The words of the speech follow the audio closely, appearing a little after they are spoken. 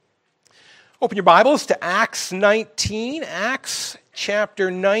Open your Bibles to Acts 19. Acts chapter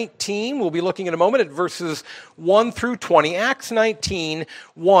 19. We'll be looking in a moment at verses 1 through 20. Acts 19,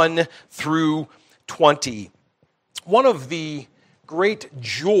 1 through 20. One of the great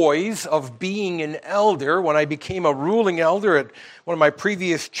joys of being an elder, when I became a ruling elder at one of my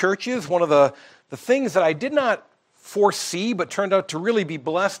previous churches, one of the things that I did not foresee but turned out to really be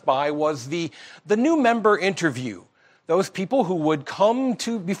blessed by was the new member interview. Those people who would come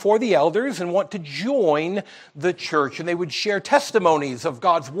to before the elders and want to join the church, and they would share testimonies of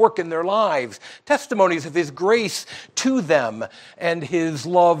God's work in their lives, testimonies of His grace to them and His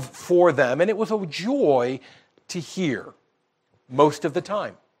love for them. And it was a joy to hear most of the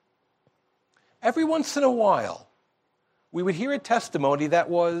time. Every once in a while, we would hear a testimony that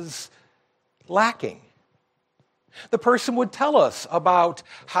was lacking. The person would tell us about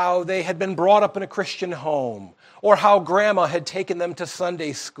how they had been brought up in a Christian home, or how grandma had taken them to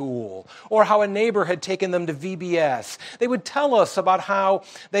Sunday school, or how a neighbor had taken them to VBS. They would tell us about how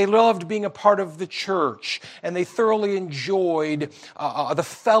they loved being a part of the church, and they thoroughly enjoyed the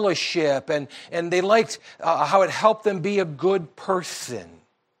fellowship, and they liked how it helped them be a good person.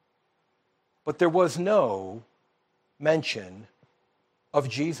 But there was no mention of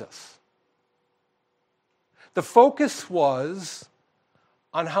Jesus. The focus was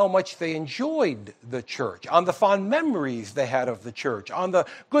on how much they enjoyed the church, on the fond memories they had of the church, on the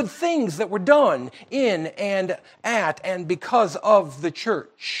good things that were done in and at and because of the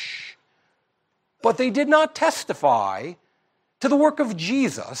church. But they did not testify to the work of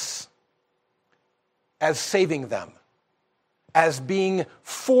Jesus as saving them, as being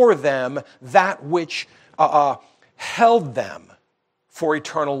for them that which held them for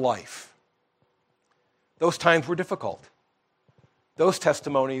eternal life. Those times were difficult. Those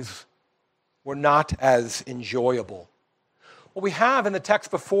testimonies were not as enjoyable. What we have in the text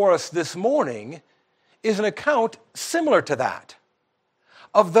before us this morning is an account similar to that,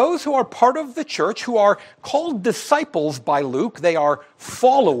 of those who are part of the church, who are called disciples by Luke. They are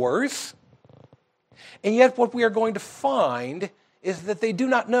followers. And yet what we are going to find is that they do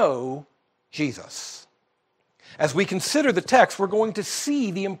not know Jesus. As we consider the text, we're going to see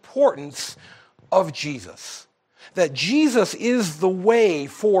the importance of Jesus. That Jesus is the way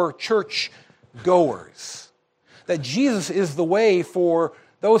for church goers. That Jesus is the way for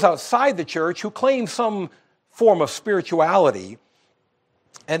those outside the church who claim some form of spirituality.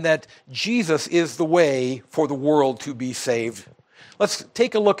 And that Jesus is the way for the world to be saved. Let's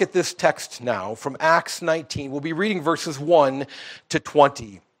take a look at this text now from Acts 19. We'll be reading verses 1 to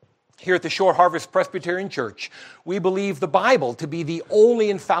 20. Here at the Shore Harvest Presbyterian Church, we believe the Bible to be the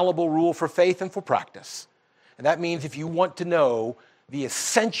only infallible rule for faith and for practice. And that means if you want to know the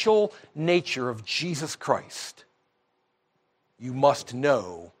essential nature of Jesus Christ, you must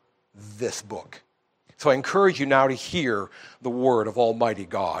know this book. So I encourage you now to hear the word of Almighty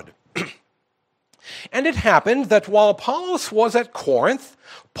God. And it happened that while Apollos was at Corinth,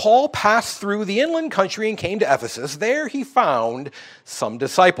 Paul passed through the inland country and came to Ephesus. There he found some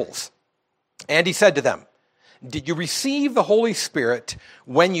disciples. And he said to them, "Did you receive the Holy Spirit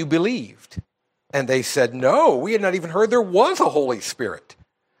when you believed?" And they said, "No, we had not even heard there was a Holy Spirit."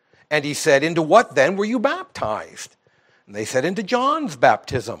 And he said, "Into what then were you baptized?" And they said, "Into John's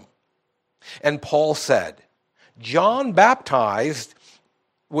baptism." And Paul said, "John baptized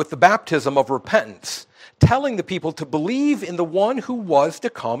with the baptism of repentance, telling the people to believe in the one who was to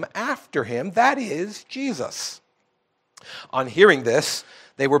come after him, that is, Jesus." On hearing this,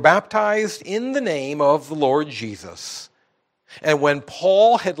 they were baptized in the name of the Lord Jesus. And when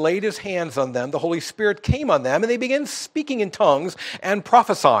Paul had laid his hands on them, the Holy Spirit came on them, and they began speaking in tongues and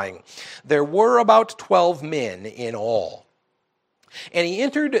prophesying. There were about 12 men in all. And he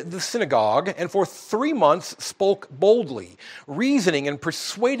entered the synagogue, and for 3 months spoke boldly, reasoning and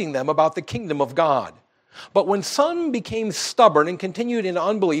persuading them about the kingdom of God. But when some became stubborn and continued in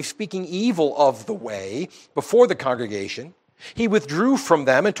unbelief, speaking evil of the way before the congregation, he withdrew from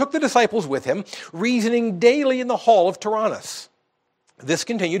them and took the disciples with him, reasoning daily in the hall of Tyrannus. This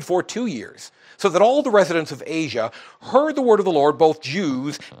continued for 2 years, so that all the residents of Asia heard the word of the Lord, both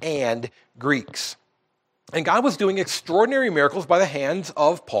Jews and Greeks. And God was doing extraordinary miracles by the hands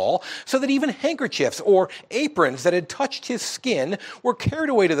of Paul, so that even handkerchiefs or aprons that had touched his skin were carried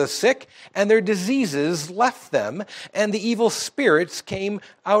away to the sick, and their diseases left them, and the evil spirits came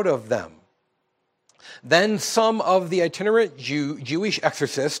out of them. Then some of the itinerant Jewish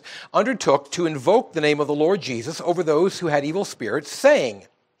exorcists undertook to invoke the name of the Lord Jesus over those who had evil spirits, saying,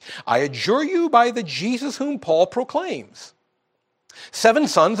 "I adjure you by the Jesus whom Paul proclaims." 7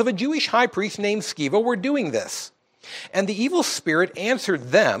 sons of a Jewish high priest named Sceva were doing this. And the evil spirit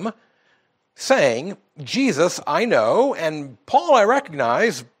answered them, saying, "Jesus I know, and Paul I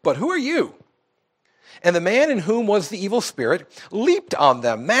recognize, but who are you?" And the man in whom was the evil spirit leaped on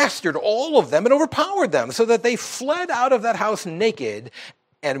them, mastered all of them, and overpowered them, so that they fled out of that house naked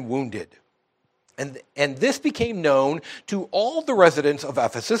and wounded. And this became known to all the residents of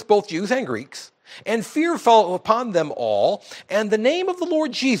Ephesus, both Jews and Greeks, and fear fell upon them all, and the name of the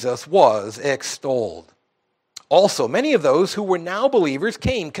Lord Jesus was extolled. Also, many of those who were now believers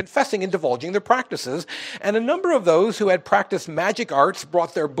came, confessing and divulging their practices, and a number of those who had practiced magic arts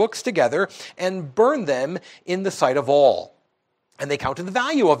brought their books together and burned them in the sight of all. And they counted the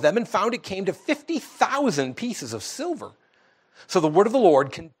value of them and found it came to 50,000 pieces of silver. So the word of the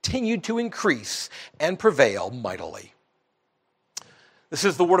Lord continued to increase and prevail mightily. This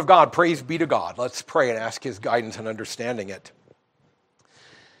is the word of God. Praise be to God. Let's pray and ask his guidance in understanding it.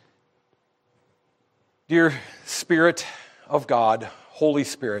 Dear Spirit of God, Holy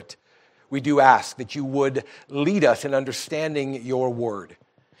Spirit, we do ask that you would lead us in understanding your word,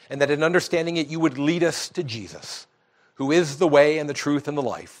 and that in understanding it you would lead us to Jesus, who is the way and the truth and the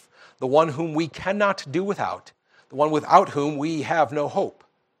life, the one whom we cannot do without, the one without whom we have no hope.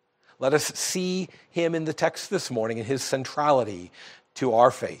 Let us see him in the text this morning in his centrality to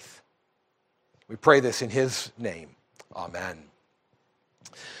our faith. We pray this in his name. Amen.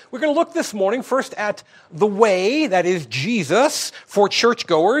 We're going to look this morning first at the way, that is Jesus, for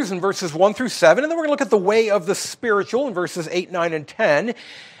churchgoers in verses 1 through 7. And then we're going to look at the way of the spiritual in verses 8, 9, and 10.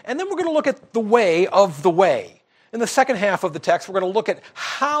 And then we're going to look at the way of the way. In the second half of the text, we're going to look at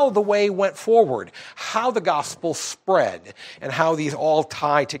how the way went forward, how the gospel spread, and how these all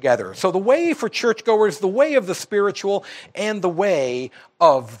tie together. So the way for churchgoers, the way of the spiritual, and the way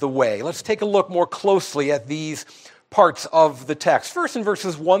of the way. Let's take a look more closely at these parts of the text. First, in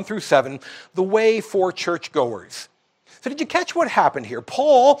verses 1 through 7, the way for churchgoers. So did you catch what happened here?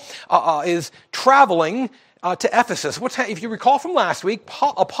 Paul is traveling to Ephesus. If you recall from last week,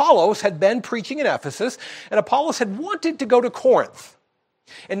 Apollos had been preaching in Ephesus, and Apollos had wanted to go to Corinth.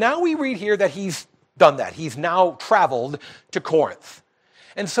 And now we read here that he's done that. He's now traveled to Corinth.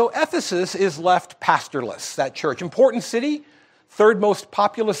 And so Ephesus is left pastorless, that church. Important city, third most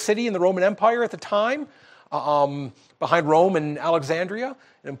populous city in the Roman Empire at the time, behind Rome and Alexandria,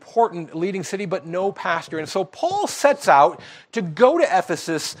 an important leading city, but no pastor. And so Paul sets out to go to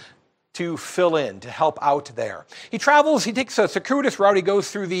Ephesus to fill in, to help out there. He travels, he takes a circuitous route, he goes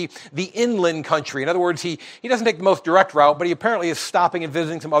through the inland country. In other words, he doesn't take the most direct route, but he apparently is stopping and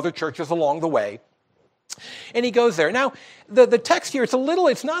visiting some other churches along the way. And he goes there. Now, the text here, it's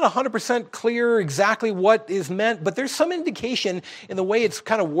not 100% clear exactly what is meant, but there's some indication in the way it's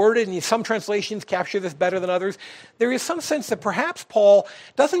kind of worded, and some translations capture this better than others. There is some sense that perhaps Paul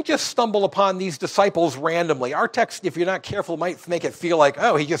doesn't just stumble upon these disciples randomly. Our text, if you're not careful, might make it feel like,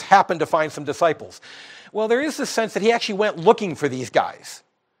 oh, he just happened to find some disciples. Well, there is this sense that he actually went looking for these guys.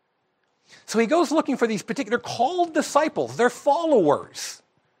 So he goes looking for these particular called disciples. They're followers.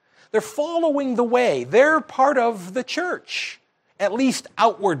 They're following the way. They're part of the church, at least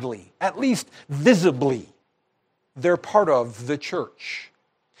outwardly, at least visibly. They're part of the church.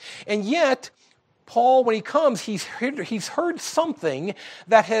 And yet, Paul, when he comes, he's heard something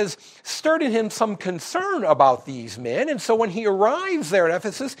that has stirred in him some concern about these men. And so when he arrives there at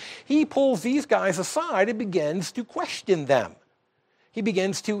Ephesus, he pulls these guys aside and begins to question them. He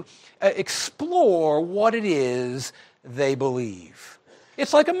begins to explore what it is they believe.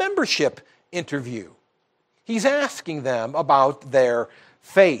 It's like a membership interview. He's asking them about their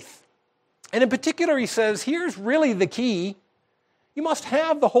faith. And in particular, he says, here's really the key. You must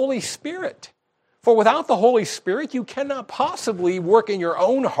have the Holy Spirit. For without the Holy Spirit, you cannot possibly work in your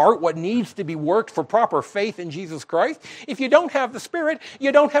own heart what needs to be worked for proper faith in Jesus Christ. If you don't have the Spirit,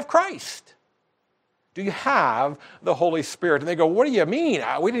 you don't have Christ. Do you have the Holy Spirit? And they go, what do you mean?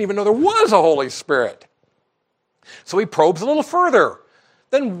 We didn't even know there was a Holy Spirit. So he probes a little further.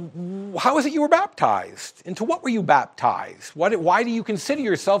 Then how is it you were baptized? Into what were you baptized? Why do you consider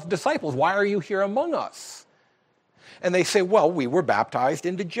yourself disciples? Why are you here among us? And they say, well, we were baptized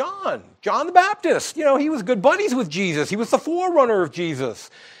into John the Baptist. You know, he was good buddies with Jesus. He was the forerunner of Jesus.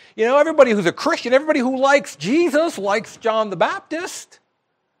 You know, everybody who's a Christian, everybody who likes Jesus likes John the Baptist.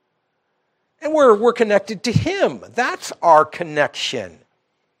 And we're connected to him. That's our connection.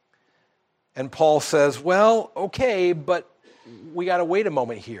 And Paul says, well, okay, but we got to wait a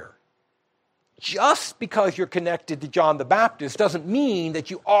moment here. Just because you're connected to John the Baptist doesn't mean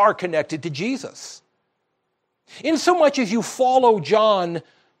that you are connected to Jesus. In so much as you follow John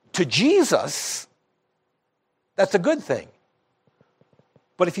to Jesus, that's a good thing.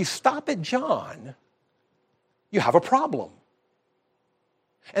 But if you stop at John, you have a problem.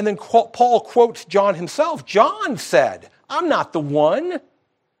 And then Paul quotes John himself. John said, I'm not the one,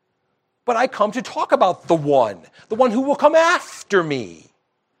 but I come to talk about the one who will come after me.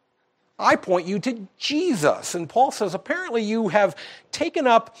 I point you to Jesus. And Paul says, apparently you have taken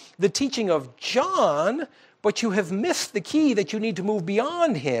up the teaching of John, but you have missed the key that you need to move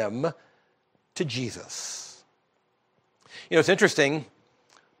beyond him to Jesus. You know, it's interesting.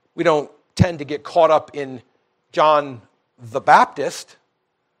 We don't tend to get caught up in John the Baptist,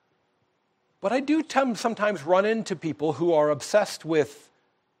 but I do sometimes run into people who are obsessed with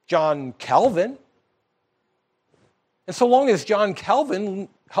John Calvin. And so long as John Calvin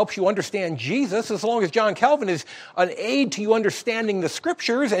helps you understand Jesus, as long as John Calvin is an aid to you understanding the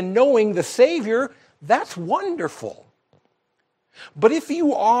Scriptures and knowing the Savior, that's wonderful. But if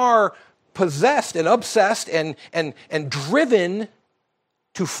you are possessed and obsessed and driven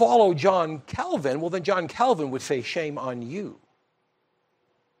to follow John Calvin, well, then John Calvin would say, shame on you.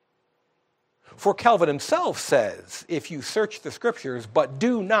 For Calvin himself says, if you search the Scriptures but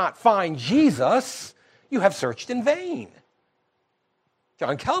do not find Jesus, you have searched in vain.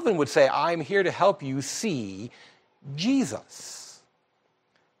 John Calvin would say, I'm here to help you see Jesus.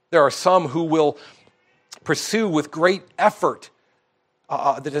 There are some who will pursue with great effort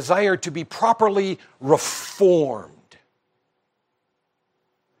the desire to be properly reformed,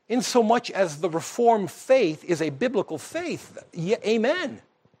 insomuch as the Reformed faith is a biblical faith. Amen.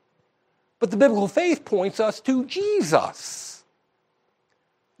 But the biblical faith points us to Jesus.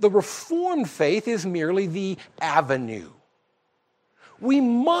 The Reformed faith is merely the avenue. We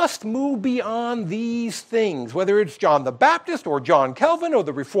must move beyond these things, whether it's John the Baptist or John Calvin or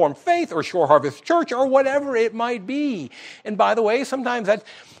the Reformed faith or Shore Harvest Church or whatever it might be. And by the way, sometimes that's,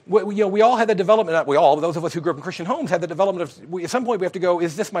 we all had the development, not we all, but those of us who grew up in Christian homes had the development of, at some point we have to go,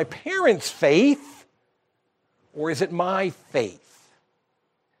 is this my parents' faith or is it my faith?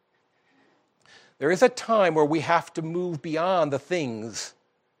 There is a time where we have to move beyond the things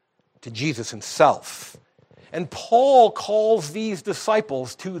to Jesus himself. And Paul calls these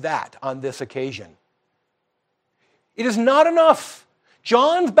disciples to that on this occasion. It is not enough.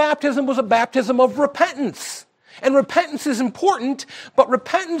 John's baptism was a baptism of repentance. And repentance is important, but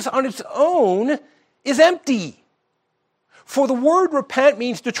repentance on its own is empty. For the word repent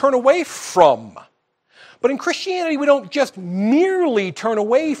means to turn away from. But in Christianity, we don't just merely turn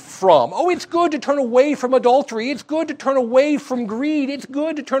away from. Oh, it's good to turn away from adultery. It's good to turn away from greed. It's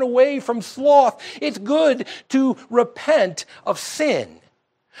good to turn away from sloth. It's good to repent of sin.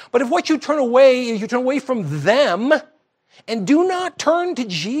 But if what you turn away is you turn away from them and do not turn to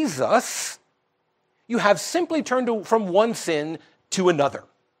Jesus, you have simply turned from one sin to another.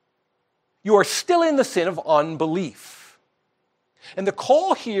 You are still in the sin of unbelief. And the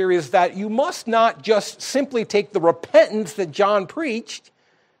call here is that you must not just simply take the repentance that John preached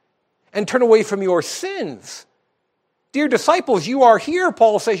and turn away from your sins. Dear disciples, you are here,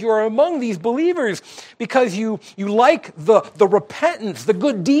 Paul says, you are among these believers because you like the repentance, the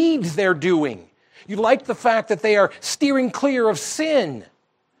good deeds they're doing. You like the fact that they are steering clear of sin.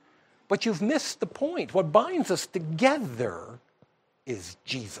 But you've missed the point. What binds us together is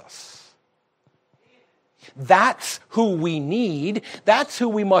Jesus. That's who we need. That's who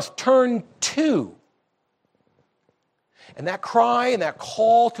we must turn to. And that cry and that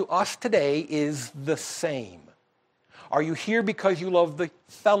call to us today is the same. Are you here because you love the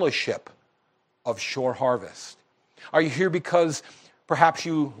fellowship of Shore Harvest? Are you here because perhaps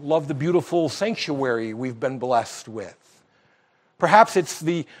you love the beautiful sanctuary we've been blessed with? Perhaps it's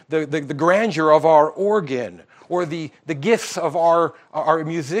the grandeur of our organ or the gifts of our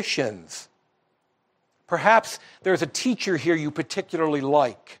musicians. Perhaps there's a teacher here you particularly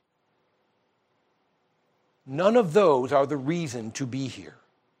like. None of those are the reason to be here.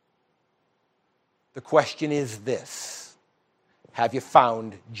 The question is this: have you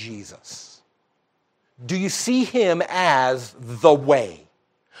found Jesus? Do you see him as the way,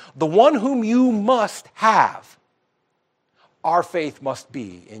 the one whom you must have? Our faith must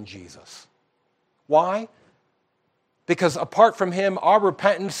be in Jesus. Why? Because apart from him, our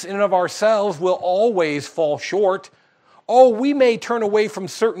repentance in and of ourselves will always fall short. Oh, we may turn away from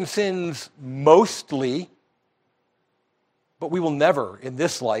certain sins mostly, but we will never in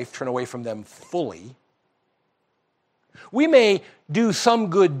this life turn away from them fully. We may do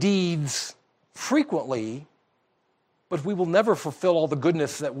some good deeds frequently, but we will never fulfill all the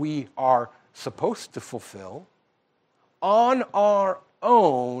goodness that we are supposed to fulfill. On our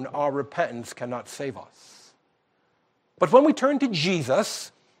own, our repentance cannot save us. But when we turn to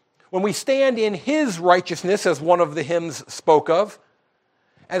Jesus, when we stand in his righteousness, as one of the hymns spoke of,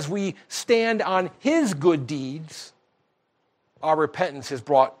 as we stand on his good deeds, our repentance is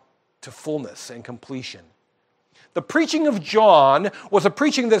brought to fullness and completion. The preaching of John was a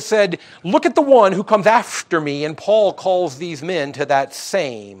preaching that said, look at the one who comes after me, and Paul calls these men to that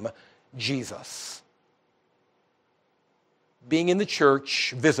same Jesus. Being in the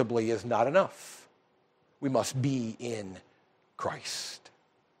church visibly is not enough. We must be in Christ.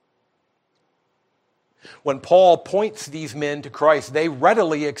 When Paul points these men to Christ, they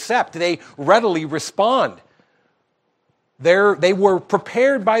readily accept, they readily respond. They were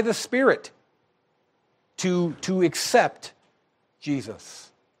prepared by the Spirit to accept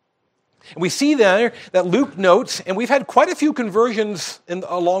Jesus. And we see there that Luke notes, and we've had quite a few conversions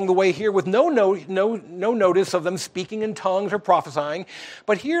along the way here with no notice of them speaking in tongues or prophesying,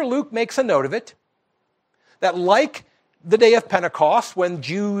 but here Luke makes a note of it, that like the day of Pentecost, when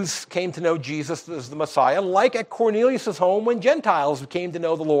Jews came to know Jesus as the Messiah, like at Cornelius' home when Gentiles came to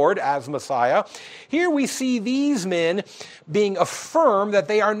know the Lord as Messiah, here we see these men being affirmed that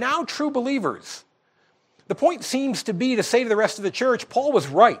they are now true believers. The point seems to be to say to the rest of the church, Paul was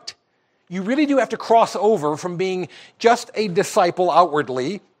right. You really do have to cross over from being just a disciple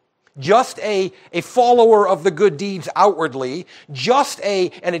outwardly, just a follower of the good deeds outwardly, just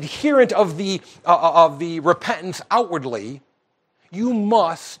an adherent of the repentance outwardly. You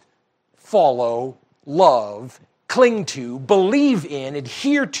must follow, love, cling to, believe in,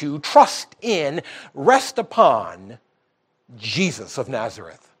 adhere to, trust in, rest upon Jesus of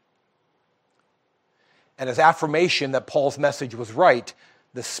Nazareth. And as affirmation that Paul's message was right,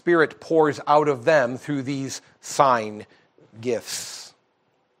 the Spirit pours out of them through these sign gifts.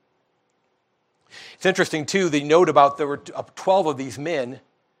 It's interesting, too, the note about there were 12 of these men.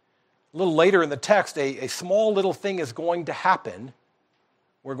 A little later in the text, a small little thing is going to happen.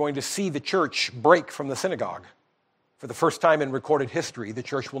 We're going to see the church break from the synagogue. For the first time in recorded history, the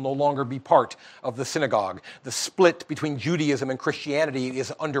church will no longer be part of the synagogue. The split between Judaism and Christianity is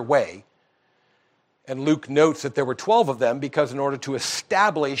underway. And Luke notes that there were 12 of them because in order to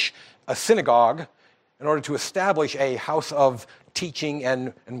establish a synagogue, in order to establish a house of teaching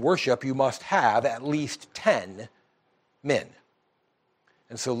and worship, you must have at least 10 men.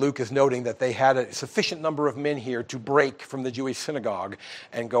 And so Luke is noting that they had a sufficient number of men here to break from the Jewish synagogue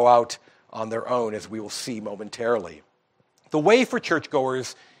and go out on their own, as we will see momentarily. The way for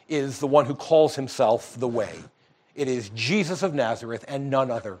churchgoers is the one who calls himself the way. It is Jesus of Nazareth and none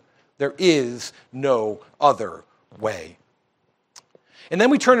other. There is no other way. And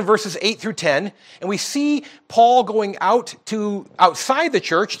then we turn to verses 8 through 10, and we see Paul going outside the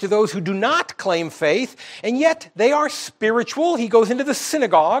church to those who do not claim faith, and yet they are spiritual. He goes into the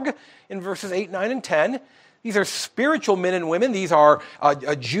synagogue in verses 8, 9, and 10. These are spiritual men and women. These are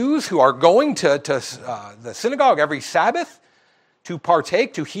Jews who are going to the synagogue every Sabbath to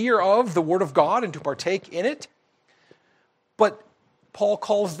partake, to hear of the Word of God and to partake in it. But Paul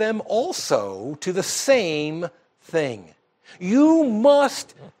calls them also to the same thing. You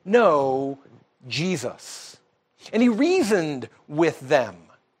must know Jesus. And he reasoned with them.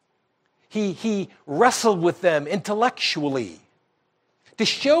 He wrestled with them intellectually to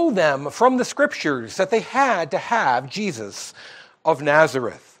show them from the Scriptures that they had to have Jesus of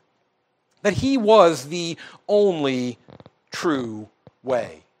Nazareth, that he was the only true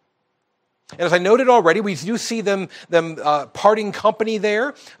way. And as I noted already, we do see them parting company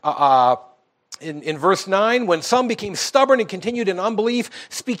there. In verse 9, when some became stubborn and continued in unbelief,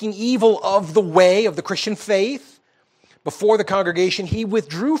 speaking evil of the way of the Christian faith before the congregation, he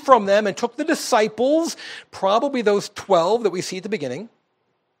withdrew from them and took the disciples, probably those 12 that we see at the beginning,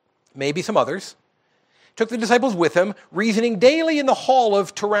 maybe some others, took the disciples with him, reasoning daily in the hall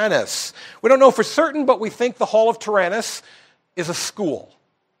of Tyrannus. We don't know for certain, but we think the hall of Tyrannus is a school.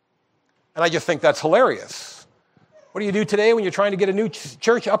 And I just think that's hilarious. What do you do today when you're trying to get a new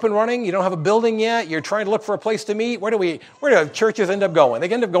church up and running? You don't have a building yet. You're trying to look for a place to meet. Where do churches end up going? They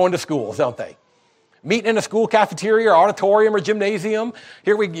end up going to schools, don't they? Meeting in a school cafeteria or auditorium or gymnasium.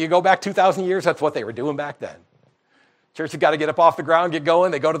 You go back 2,000 years, that's what they were doing back then. Church has got to get up off the ground, get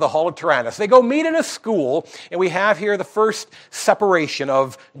going. They go to the hall of Tyrannus. They go meet in a school, and we have here the first separation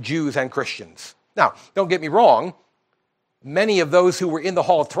of Jews and Christians. Now, don't get me wrong. Many of those who were in the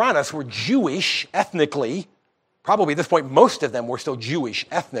hall of Tyrannus were Jewish ethnically. Probably at this point, most of them were still Jewish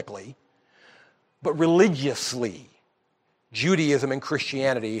ethnically. But religiously, Judaism and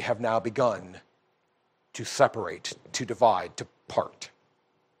Christianity have now begun to separate, to divide, to part.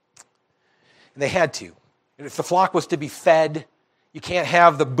 And they had to. And if the flock was to be fed, you can't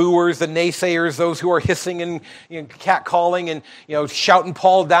have the booers, the naysayers, those who are hissing and catcalling and shouting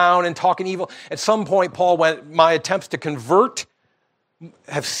Paul down and talking evil. At some point, Paul went, my attempts to convert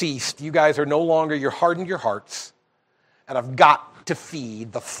have ceased. You guys are no longer, you're hardened your hearts. and I've got to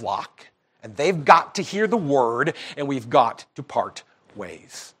feed the flock. And they've got to hear the word, and we've got to part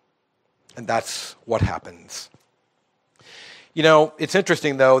ways. And that's what happens. You know, it's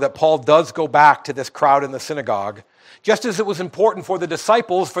interesting, though, that Paul does go back to this crowd in the synagogue, just as it was important for the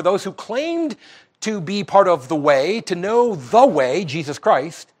disciples, for those who claimed to be part of the way, to know the way, Jesus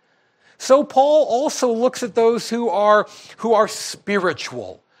Christ. So Paul also looks at those who are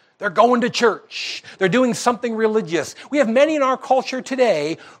spiritual. They're going to church. They're doing something religious. We have many in our culture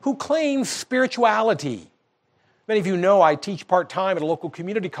today who claim spirituality. Many of you know I teach part-time at a local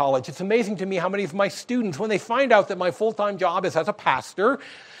community college. It's amazing to me how many of my students, when they find out that my full-time job is as a pastor,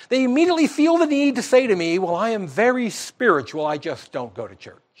 they immediately feel the need to say to me, well, I am very spiritual, I just don't go to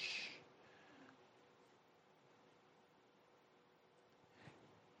church.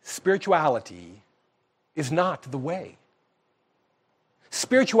 Spirituality is not the way.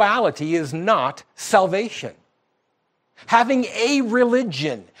 Spirituality is not salvation. Having a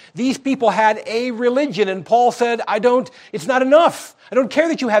religion. These people had a religion, and Paul said, it's not enough. I don't care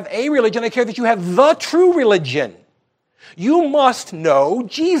that you have a religion, I care that you have the true religion. You must know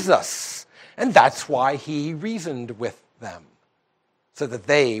Jesus. And that's why he reasoned with them, so that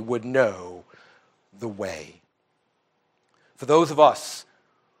they would know the way. For those of us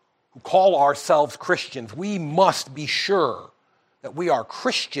who call ourselves Christians, we must be sure that we are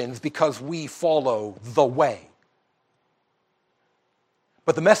Christians because we follow the way.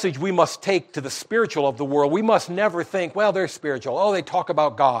 But the message we must take to the spiritual of the world, we must never think, well, they're spiritual. Oh, they talk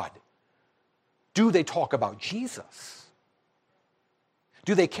about God. Do they talk about Jesus?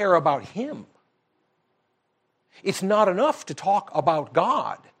 Do they care about him? It's not enough to talk about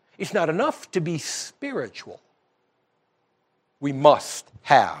God. It's not enough to be spiritual. We must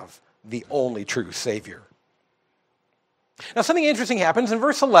have the only true Savior. Now, something interesting happens in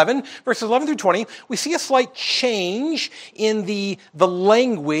verses 11 through 20. We see a slight change in the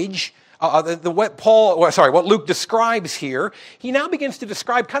language, what Luke describes here. He now begins to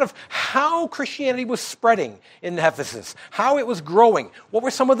describe kind of how Christianity was spreading in Ephesus, how it was growing, what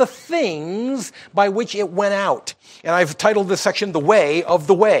were some of the things by which it went out. And I've titled this section, The Way of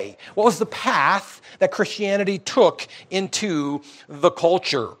the Way. What was the path that Christianity took into the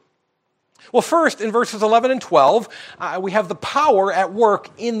culture? Well, first, in verses 11 and 12, we have the power at work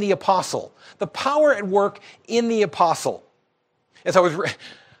in the apostle. The power at work in the apostle. As I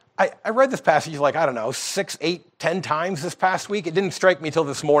read this passage 6, 8, 10 times this past week. It didn't strike me till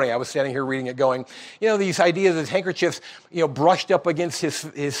this morning. I was standing here reading it going, these ideas of handkerchiefs, brushed up against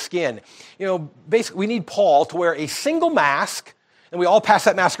his skin. Basically, we need Paul to wear a single mask, and we all pass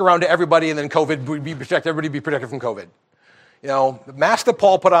that mask around to everybody, and then everybody would be protected from COVID. The mask that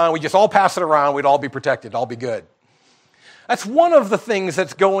Paul put on, we just all pass it around, we'd all be protected, all be good. That's one of the things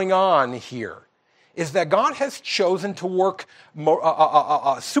that's going on here, is that God has chosen to work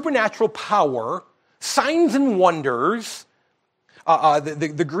supernatural power, signs and wonders.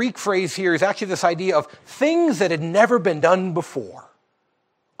 The Greek phrase here is actually this idea of things that had never been done before.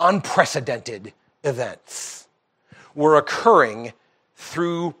 Unprecedented events were occurring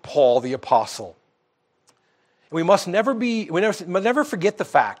through Paul the apostle. We must never forget the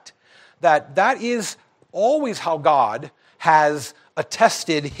fact that is always how God has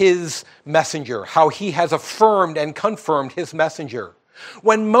attested his messenger, how he has affirmed and confirmed his messenger.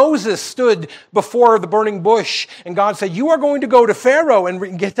 When Moses stood before the burning bush and God said, you are going to go to Pharaoh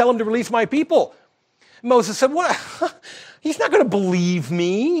and tell him to release my people. Moses said, what? He's not going to believe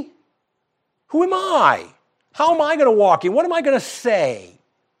me. Who am I? How am I going to walk in? What am I going to say?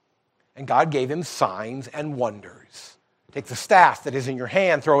 And God gave him signs and wonders. Take the staff that is in your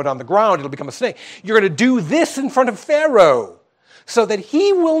hand, throw it on the ground, it'll become a snake. You're going to do this in front of Pharaoh so that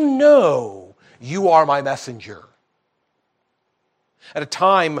he will know you are my messenger. At a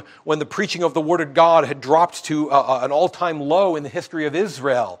time when the preaching of the word of God had dropped to an all-time low in the history of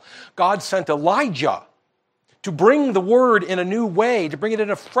Israel, God sent Elijah to bring the word in a new way, to bring it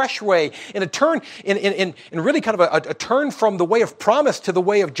in a fresh way, in a turn, in really kind of a turn from the way of promise to the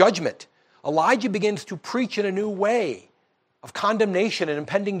way of judgment. Elijah begins to preach in a new way of condemnation and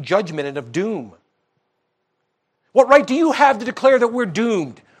impending judgment and of doom. What right do you have to declare that we're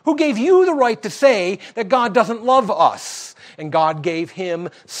doomed? Who gave you the right to say that God doesn't love us? And God gave him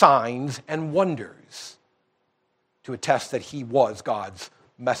signs and wonders to attest that he was God's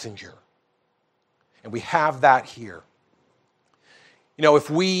messenger. And we have that here.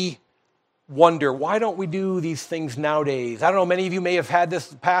 If we wonder, why don't we do these things nowadays? I don't know, many of you may have had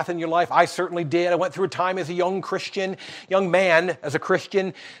this path in your life. I certainly did. I went through a time as a young man, as a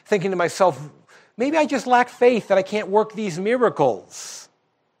Christian, thinking to myself, maybe I just lack faith that I can't work these miracles.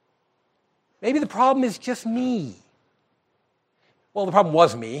 Maybe the problem is just me. Well, the problem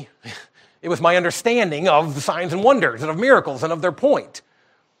was me. It was my understanding of the signs and wonders and of miracles and of their point.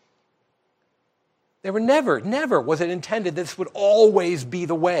 They were never was it intended this would always be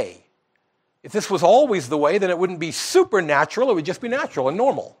the way. If this was always the way, then it wouldn't be supernatural, it would just be natural and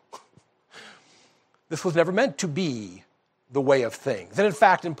normal. This was never meant to be the way of things. And in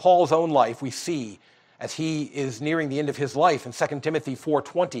fact, in Paul's own life, we see, as he is nearing the end of his life in 2 Timothy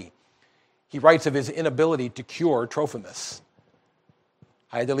 4:20, he writes of his inability to cure Trophimus.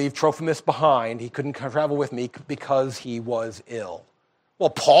 I had to leave Trophimus behind. He couldn't travel with me because he was ill. Well,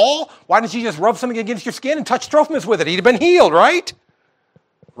 Paul, why didn't you just rub something against your skin and touch Trophimus with it? He'd have been healed, right?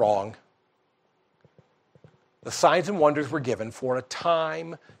 Wrong. The signs and wonders were given for a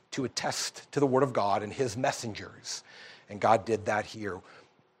time to attest to the Word of God and His messengers. And God did that here.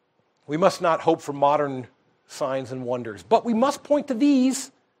 We must not hope for modern signs and wonders, but we must point to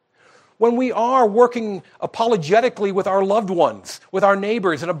these when we are working apologetically with our loved ones, with our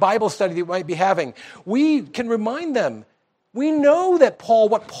neighbors in a Bible study that we might be having. We can remind them. We know that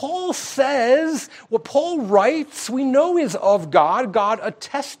what Paul says, what Paul writes, we know is of God. God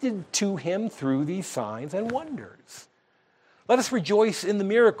attested to him through these signs and wonders. Let us rejoice in the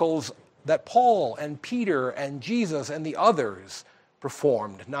miracles that Paul and Peter and Jesus and the others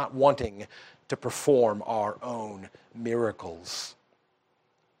performed, not wanting to perform our own miracles.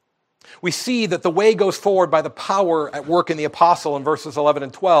 We see that the way goes forward by the power at work in the apostle in verses 11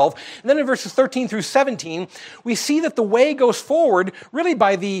 and 12. And then in verses 13 through 17, we see that the way goes forward really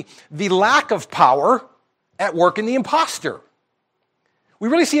by the lack of power at work in the impostor. We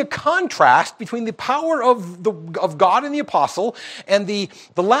really see a contrast between the power of God in the apostle and the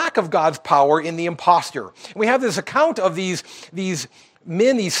lack of God's power in the impostor. And we have this account of these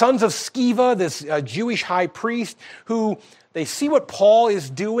men, these sons of Sceva, this Jewish high priest, who they see what Paul is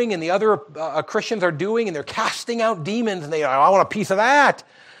doing and the other Christians are doing, and they're casting out demons, and I want a piece of that.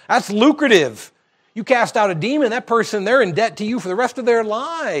 That's lucrative. You cast out a demon, that person, they're in debt to you for the rest of their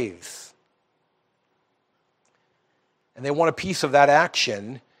lives. And they want a piece of that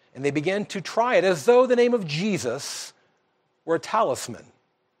action, and they begin to try it as though the name of Jesus were a talisman,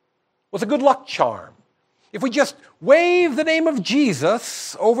 was a good luck charm. If we just wave the name of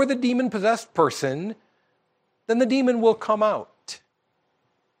Jesus over the demon-possessed person, then the demon will come out.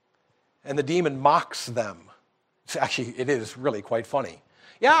 And the demon mocks them. Actually, it is really quite funny.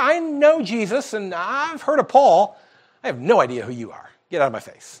 Yeah, I know Jesus, and I've heard of Paul. I have no idea who you are. Get out of my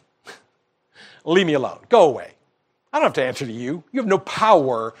face. Leave me alone. Go away. I don't have to answer to you. You have no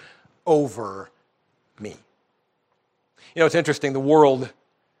power over me. You know, it's interesting. The world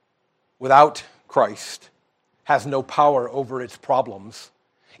without Christ has no power over its problems.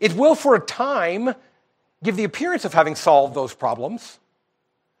 It will, for a time, give the appearance of having solved those problems.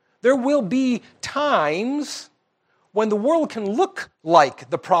 There will be times when the world can look like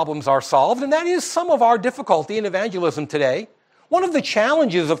the problems are solved, and that is some of our difficulty in evangelism today. One of the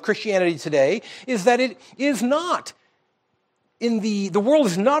challenges of Christianity today is that it is not the world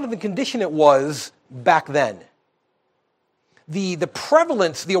is not in the condition it was back then. The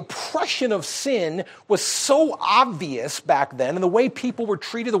prevalence, the oppression of sin was so obvious back then, and the way people were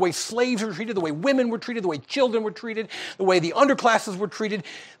treated, the way slaves were treated, the way women were treated, the way children were treated, the way the underclasses were treated,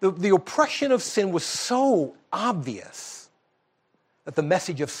 the oppression of sin was so obvious that the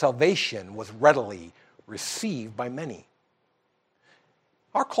message of salvation was readily received by many.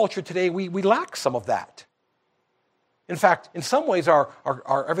 Our culture today, we lack some of that. In fact, in some ways, our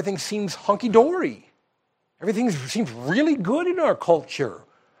everything seems hunky-dory. Everything seems really good in our culture.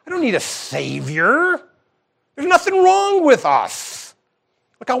 I don't need a savior. There's nothing wrong with us.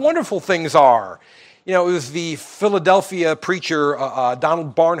 Look how wonderful things are. You know, it was the Philadelphia preacher,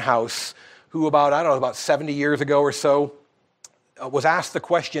 Donald Barnhouse, who about 70 years ago or so, was asked the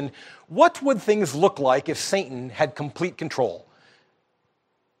question, what would things look like if Satan had complete control?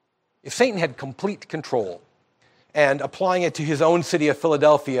 If Satan had complete control. And applying it to his own city of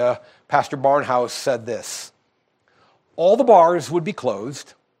Philadelphia, Pastor Barnhouse said this: all the bars would be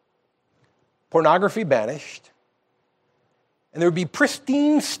closed, pornography banished, and there would be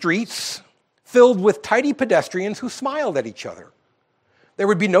pristine streets filled with tidy pedestrians who smiled at each other. There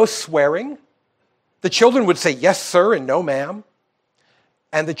would be no swearing. The children would say yes, sir, and no, ma'am.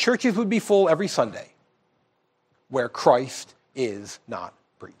 And the churches would be full every Sunday where Christ is not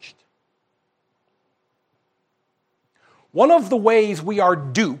preached. One of the ways we are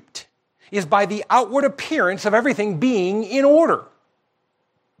duped is by the outward appearance of everything being in order.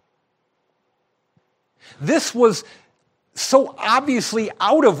 This was so obviously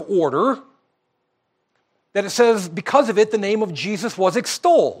out of order that it says, because of it, the name of Jesus was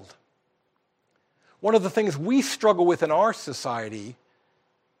extolled. One of the things we struggle with in our society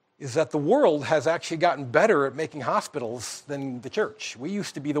is that the world has actually gotten better at making hospitals than the church. We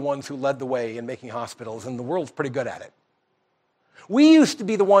used to be the ones who led the way in making hospitals, and the world's pretty good at it. We used to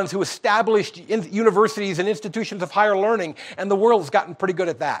be the ones who established universities and institutions of higher learning, and the world's gotten pretty good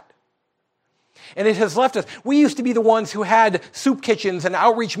at that. And it has left us. We used to be the ones who had soup kitchens and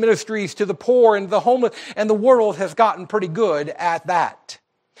outreach ministries to the poor and the homeless, and the world has gotten pretty good at that.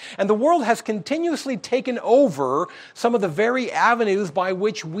 And the world has continuously taken over some of the very avenues by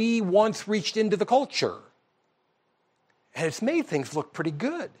which we once reached into the culture. And it's made things look pretty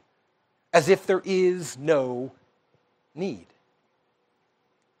good, as if there is no need.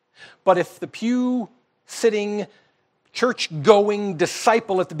 But if the pew-sitting, church-going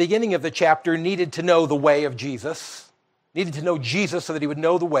disciple at the beginning of the chapter needed to know the way of Jesus, needed to know Jesus so that he would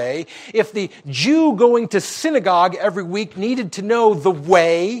know the way, if the Jew going to synagogue every week needed to know the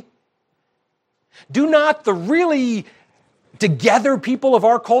way, do not the really together people of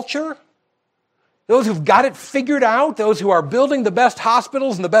our culture, those who've got it figured out, those who are building the best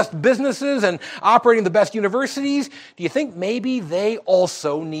hospitals and the best businesses and operating the best universities, do you think maybe they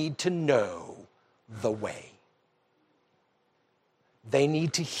also need to know the way? They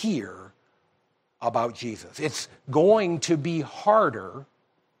need to hear about Jesus. It's going to be harder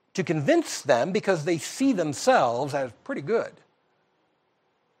to convince them because they see themselves as pretty good.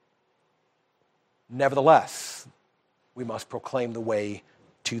 Nevertheless, we must proclaim the way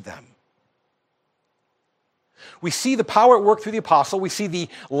to them. We see the power at work through the apostle. We see the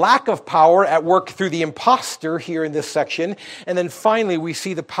lack of power at work through the impostor here in this section. And then finally, we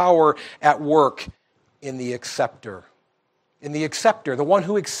see the power at work in the acceptor. In the acceptor, the one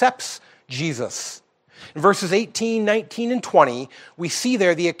who accepts Jesus. In verses 18, 19, and 20, we see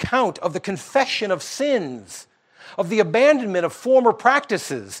there the account of the confession of sins, of the abandonment of former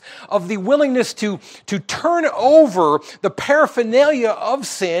practices, of the willingness to turn over the paraphernalia of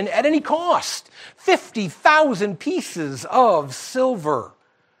sin at any cost. 50,000 pieces of silver,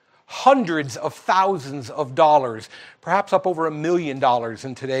 hundreds of thousands of dollars, perhaps up over $1 million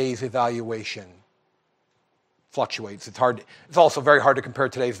in today's evaluation. Fluctuates. It's also very hard to compare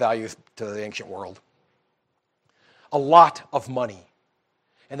today's values to the ancient world. A lot of money.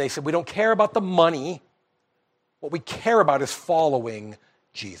 And they said, we don't care about the money. What we care about is following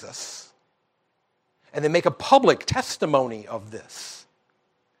Jesus. And they make a public testimony of this.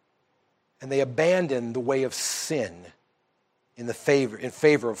 And they abandon the way of sin in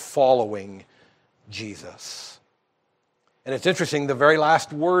favor of following Jesus. And it's interesting, the very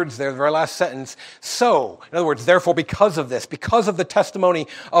last words there, the very last sentence, so, in other words, therefore, because of this, because of the testimony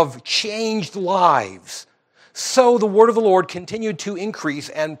of changed lives, so the word of the Lord continued to increase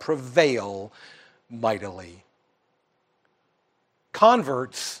and prevail mightily.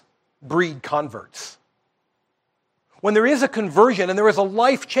 Converts breed converts. When there is a conversion and there is a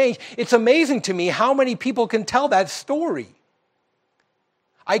life change, it's amazing to me how many people can tell that story.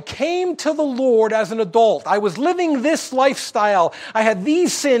 I came to the Lord as an adult. I was living this lifestyle. I had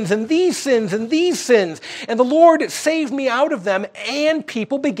these sins and these sins and these sins. And the Lord saved me out of them, and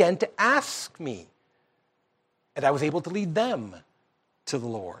people began to ask me. And I was able to lead them to the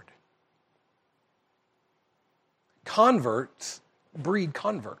Lord. Converts breed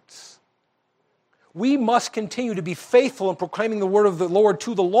converts. We must continue to be faithful in proclaiming the word of the Lord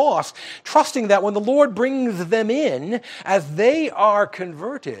to the lost, trusting that when the Lord brings them in, as they are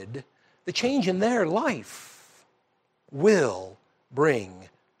converted, the change in their life will bring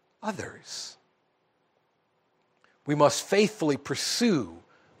others. We must faithfully pursue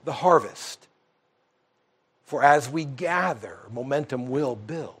the harvest, for as we gather, momentum will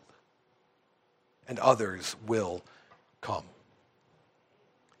build, and others will come.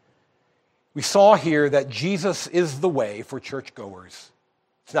 We saw here that Jesus is the way for churchgoers.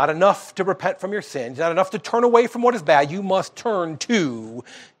 It's not enough to repent from your sins. It's not enough to turn away from what is bad. You must turn to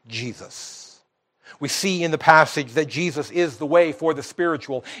Jesus. We see in the passage that Jesus is the way for the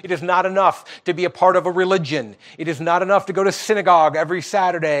spiritual. It is not enough to be a part of a religion. It is not enough to go to synagogue every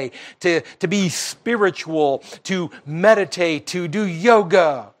Saturday, to be spiritual, to meditate, to do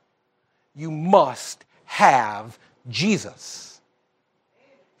yoga. You must have Jesus.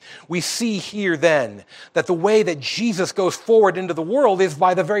 We see here then that the way that Jesus goes forward into the world is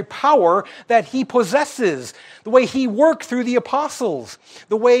by the very power that he possesses, the way he worked through the apostles,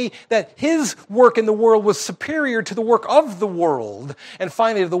 the way that his work in the world was superior to the work of the world, and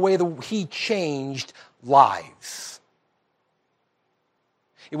finally the way that he changed lives.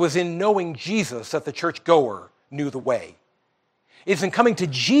 It was in knowing Jesus that the churchgoer knew the way. It's in coming to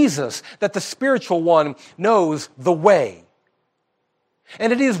Jesus that the spiritual one knows the way.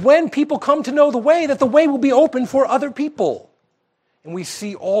 And it is when people come to know the way that the way will be open for other people. And we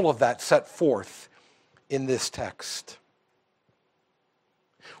see all of that set forth in this text.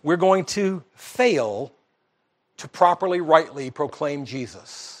 We're going to fail to properly, rightly proclaim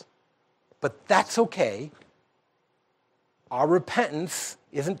Jesus. But that's okay. Our repentance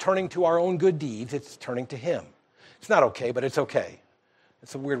isn't turning to our own good deeds, it's turning to Him. It's not okay, but it's okay.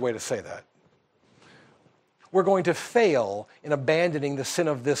 It's a weird way to say that. We're going to fail in abandoning the sin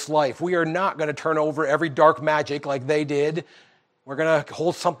of this life. We are not going to turn over every dark magic like they did. We're going to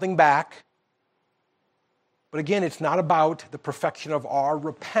hold something back. But again, it's not about the perfection of our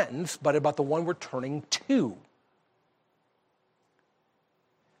repentance, but about the one we're turning to.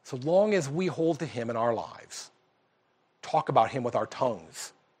 So long as we hold to Him in our lives, talk about Him with our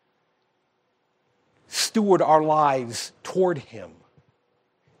tongues, steward our lives toward Him,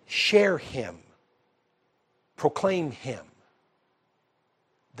 share Him, proclaim Him,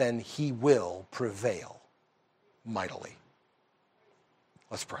 then He will prevail mightily.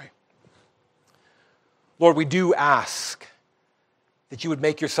 Let's pray. Lord, we do ask that You would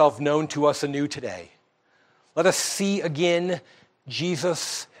make Yourself known to us anew today. Let us see again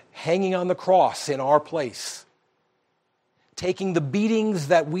Jesus hanging on the cross in our place, taking the beatings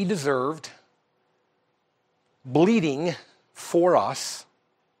that we deserved, bleeding for us,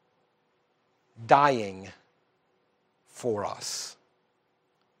 dying for us.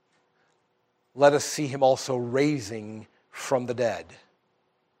 Let us see Him also raising from the dead.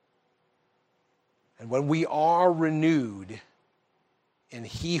 And when we are renewed in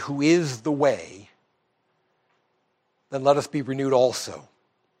He who is the way, then let us be renewed also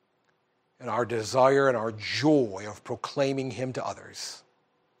in our desire and our joy of proclaiming Him to others,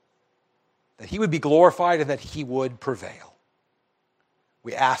 that He would be glorified and that He would prevail.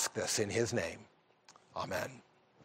 We ask this in His name. Amen.